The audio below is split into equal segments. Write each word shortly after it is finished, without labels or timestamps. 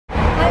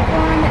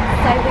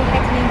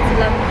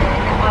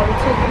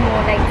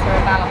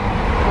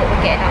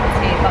getting up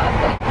to, but I've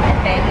got, and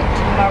then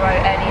tomorrow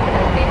early in the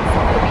morning, so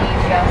it'll be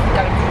just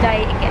going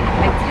today and getting a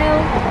hotel.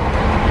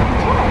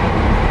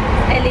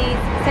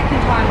 Ellie's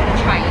second time on a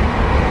train,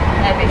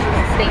 but she was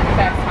asleep the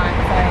first time,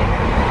 so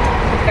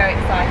she's very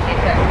excited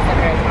but also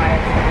very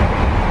tired.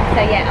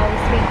 So yeah, I will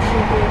speak to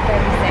you all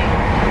very soon.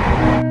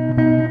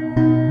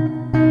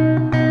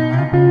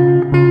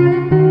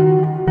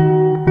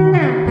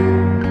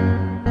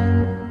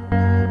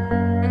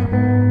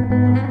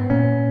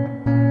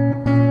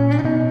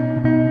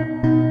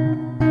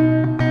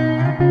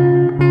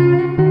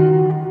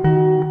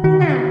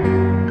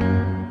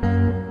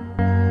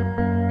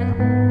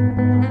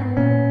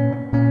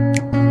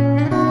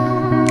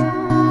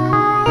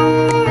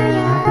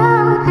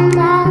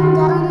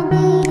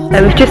 So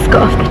we've just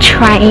got off the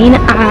train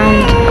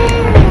and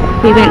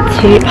we went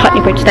to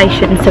Putney Bridge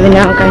Station, so we're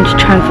now going to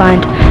try and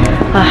find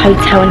our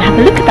hotel and have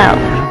a look about.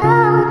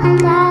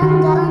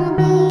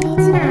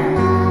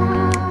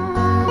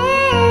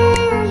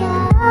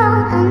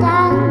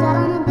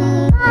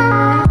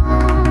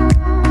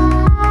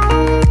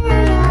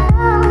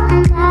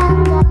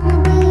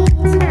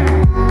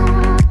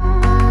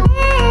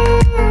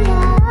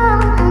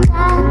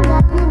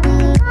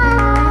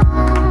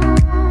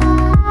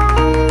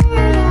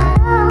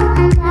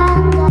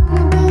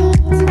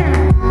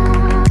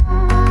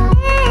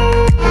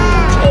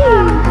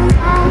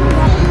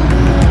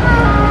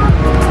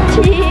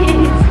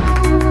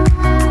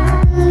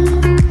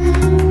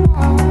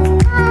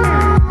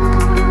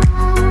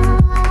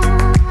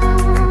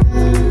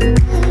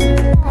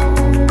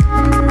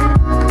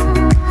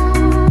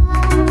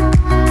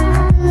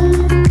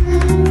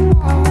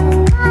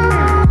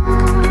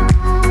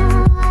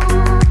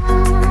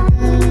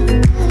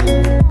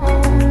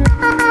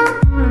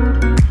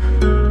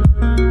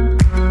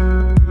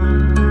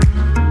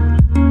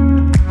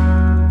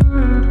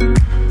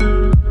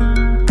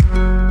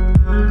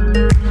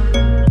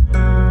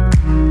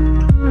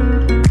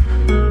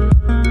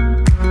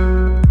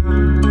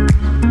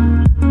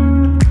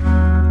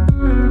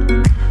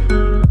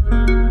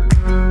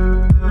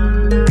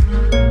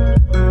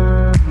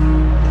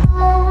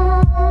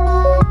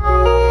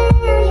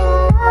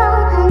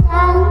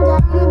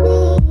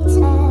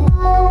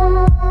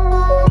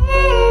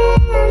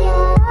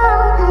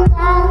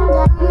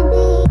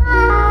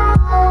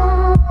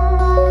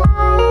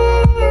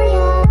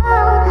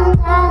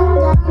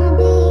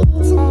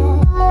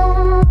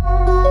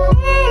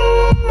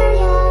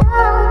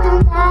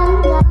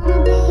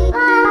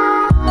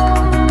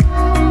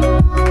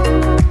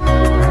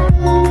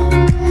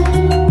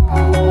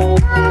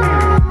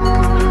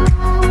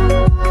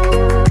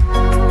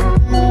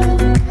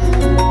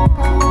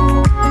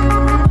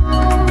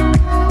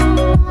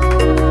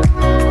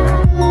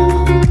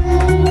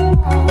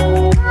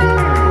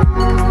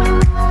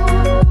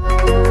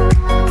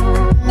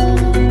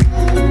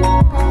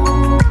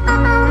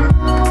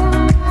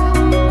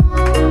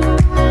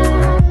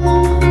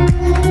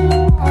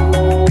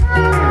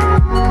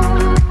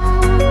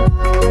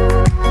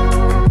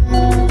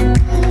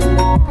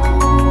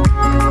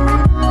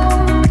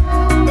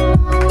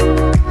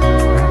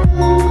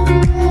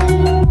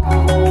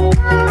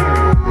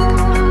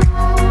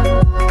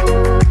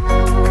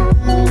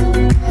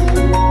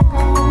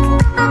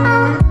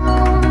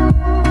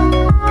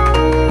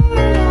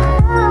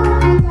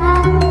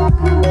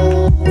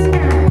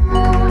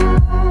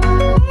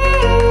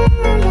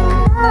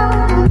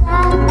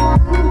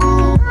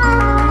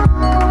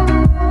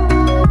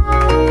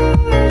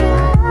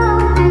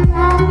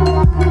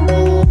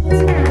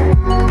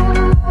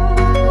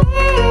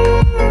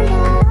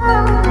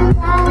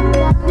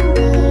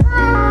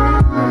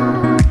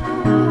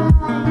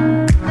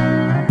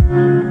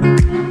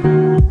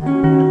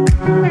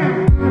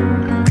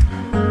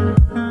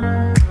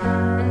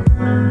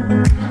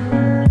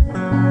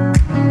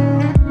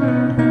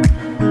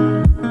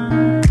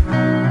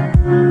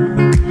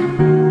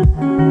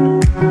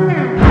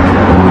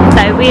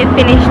 We have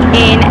finished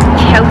in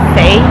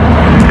Chelsea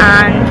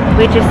and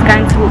we're just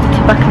going to walk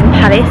to Buckingham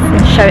Palace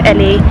and show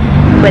Ellie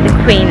where the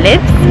Queen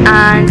lives,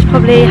 and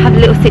probably have a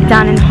little sit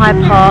down in Hyde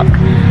Park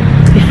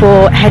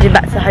before heading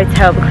back to the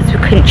hotel because we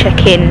couldn't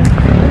check in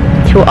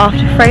till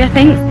after 3, I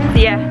think. So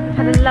yeah, we've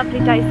had a lovely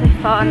day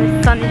so far and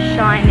the sun is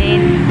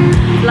shining.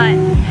 It's like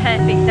a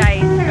perfect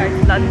day to go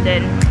to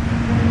London.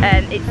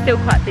 It's still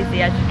quite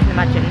busy as you can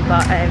imagine,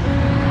 but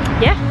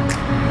yeah.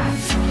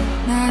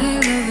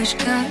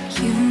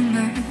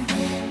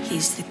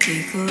 He's the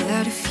giggle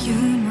at a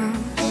funeral,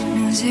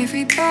 knows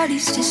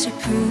everybody's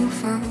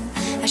disapproval.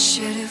 I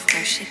should have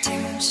worshipped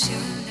him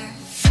sooner.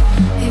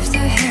 If the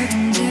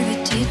heavens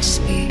ever did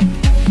speak,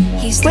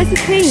 he's where's the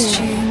Queen?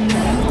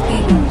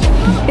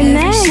 In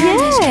there,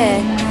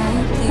 yeah.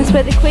 That's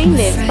where the Queen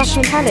lives,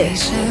 Buckingham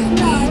Palace.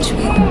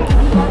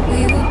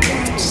 We were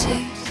born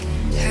sick,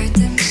 heard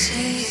them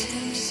say.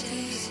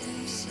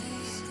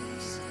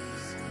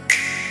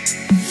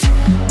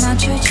 My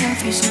church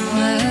offers no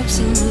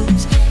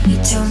absolutes. He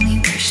told me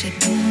worship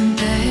in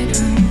the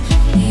bedroom.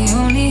 The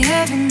only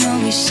heaven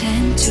always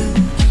sent to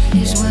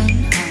is when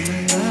I'm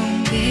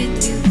alone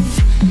with you.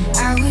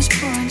 I was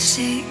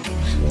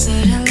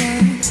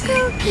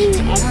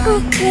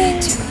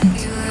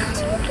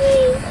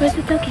Where's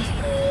the doggy?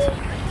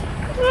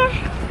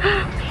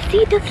 I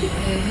see doggy.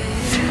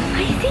 I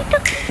see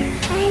doggy.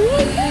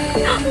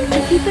 I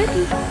see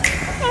buddy.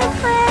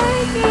 It's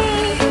birdie.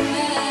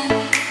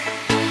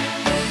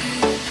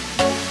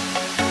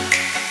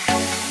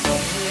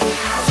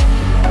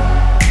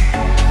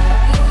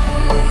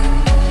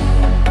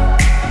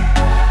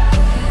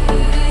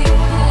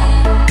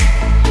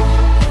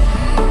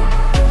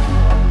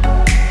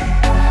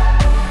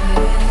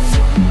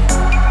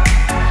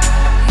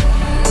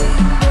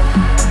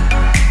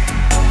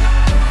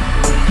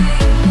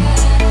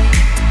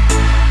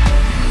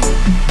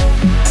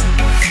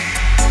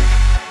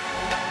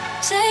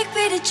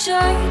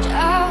 Church,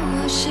 I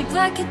worship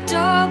like a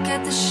dog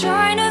at the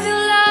shrine of your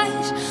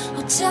lies.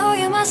 I'll tell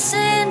you my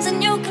sins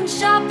and you can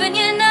sharpen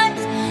your knife.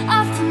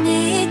 Offer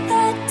me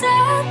the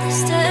death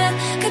instead.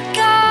 Good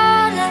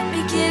God, let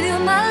me give you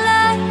my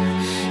life.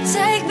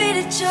 Take me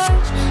to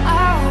church,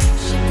 I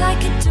worship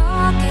like a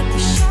dog at the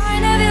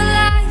shrine of your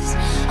lies.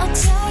 I'll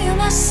tell you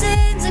my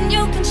sins and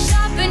you can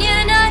sharpen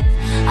your knife.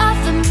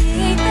 Offer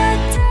me the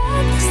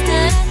death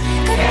instead.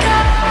 Good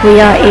God. We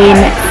are in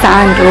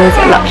Sandals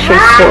luxury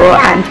store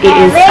and it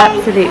is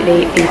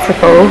absolutely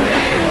beautiful.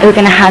 We're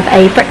going to have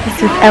a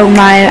breakfast with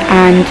Elmo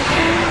and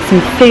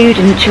some food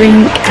and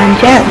drink, and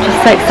yeah, I'm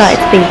just so excited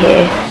to be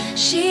here.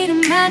 She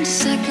demanded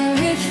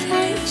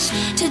sacrifice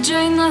to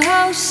drain the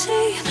whole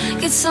sea,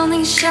 get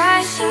something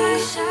shiny,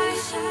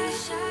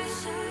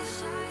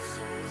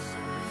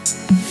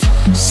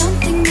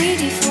 something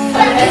needy for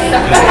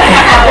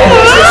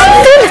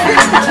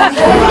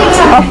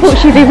I thought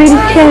she'd be really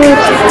scared.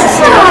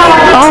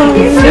 Oh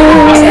no!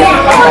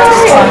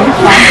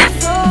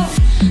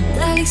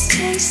 That looks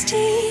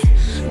tasty,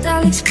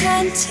 that looks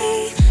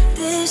plenty.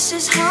 This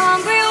is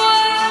hungry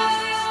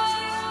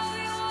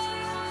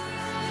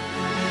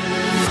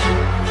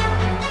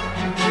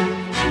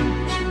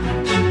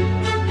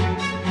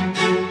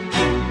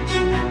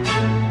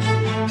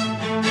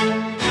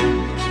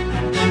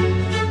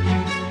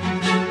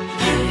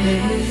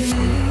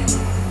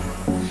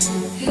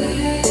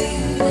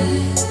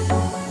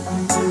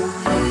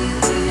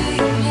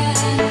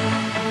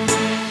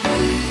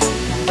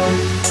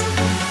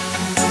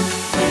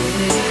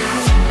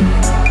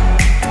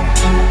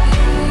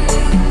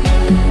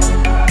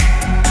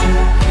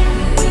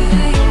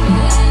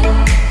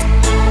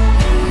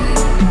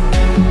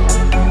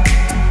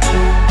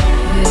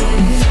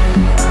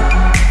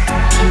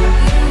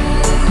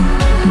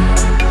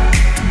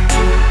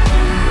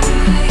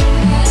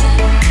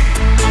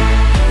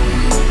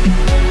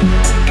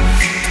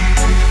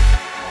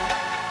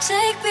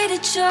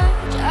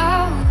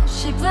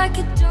like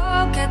a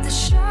dog at the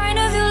shrine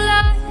of your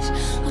lies.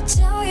 I'll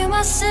tell you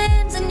my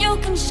sins and you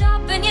can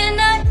sharpen your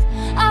knife.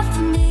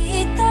 Offer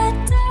me the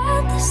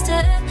death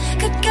instead.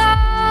 Good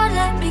God,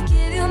 let me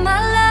give you my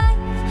life.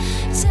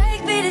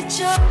 Take me to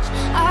church,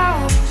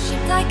 I'll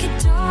worship like a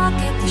dog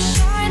at the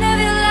shrine of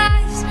your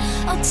lies.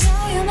 I'll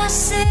tell you my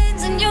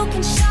sins and you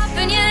can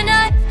sharpen your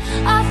knife.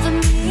 Offer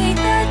me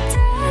the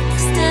death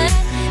instead.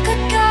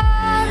 Good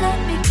God, let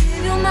me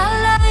give you my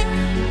life.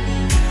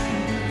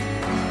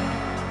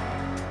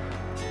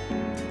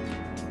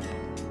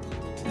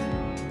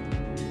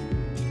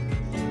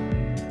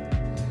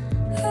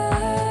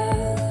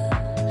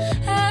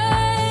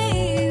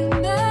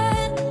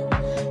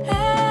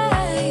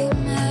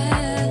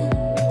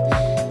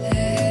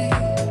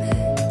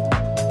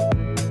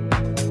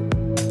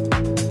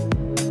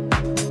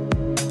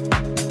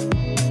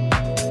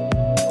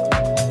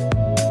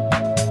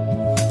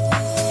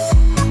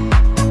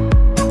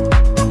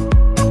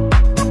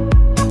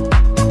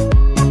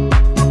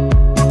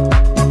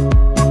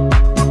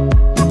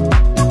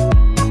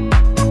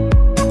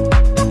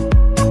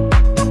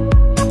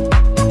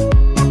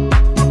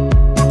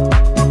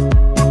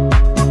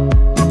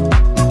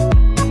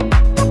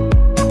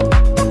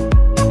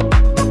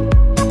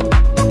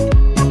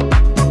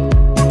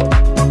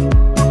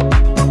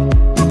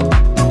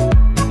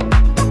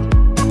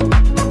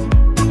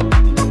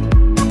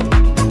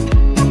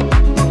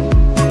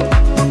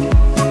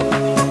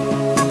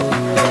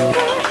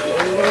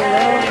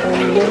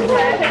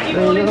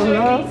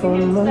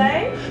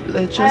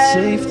 Let your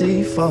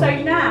safety fall.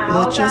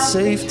 Let your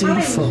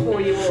safety fall.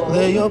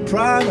 Lay your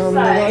pride on the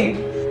line.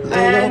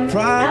 Lay your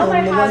pride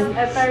on the line.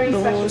 A very No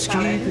special one's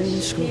challenge.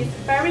 keeping score. He's a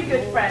very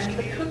good friend,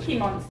 the Cookie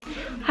Monster.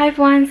 Hi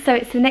everyone, so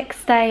it's the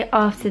next day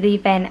after the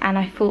event and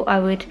I thought I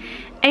would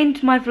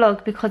end my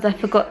vlog because I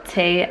forgot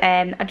to.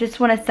 I just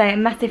want to say a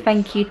massive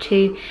thank you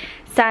to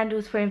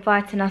Sandals for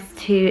inviting us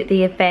to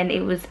the event.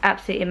 It was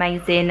absolutely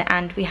amazing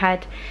and we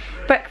had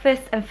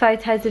breakfast and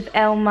photos of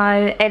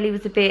Elmo. Ellie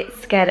was a bit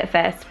scared at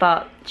first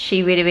but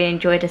she really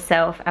enjoyed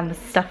herself and was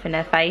stuffing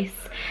her face.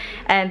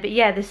 But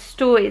yeah, the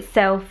store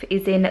itself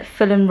is in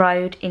Fulham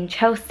Road in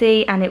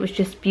Chelsea and it was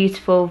just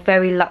beautiful,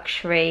 very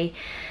luxury,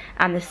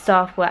 and the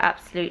staff were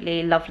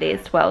absolutely lovely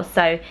as well.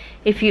 So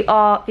if you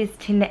are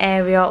visiting the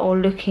area or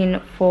looking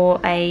for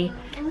a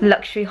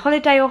luxury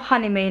holiday or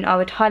honeymoon, I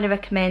would highly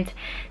recommend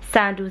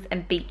Sandals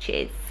and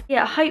Beaches.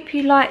 Yeah, I hope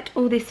you liked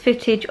all this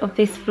footage of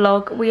this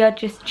vlog. We are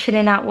just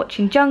chilling out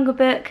watching Jungle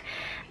Book,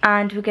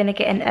 and we're going to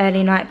get an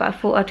early night, but I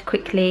thought I'd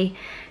quickly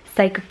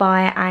say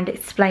goodbye and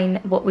explain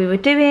what we were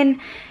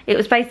doing. It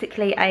was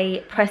basically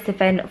a press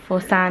event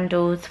for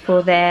Sandals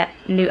for their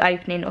new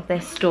opening of their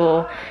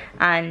store,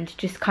 and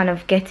just kind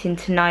of getting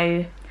to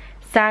know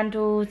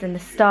Sandals and the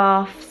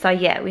staff. So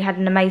yeah, we had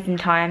an amazing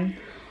time,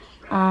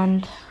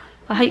 and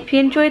I hope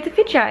you enjoyed the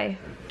video.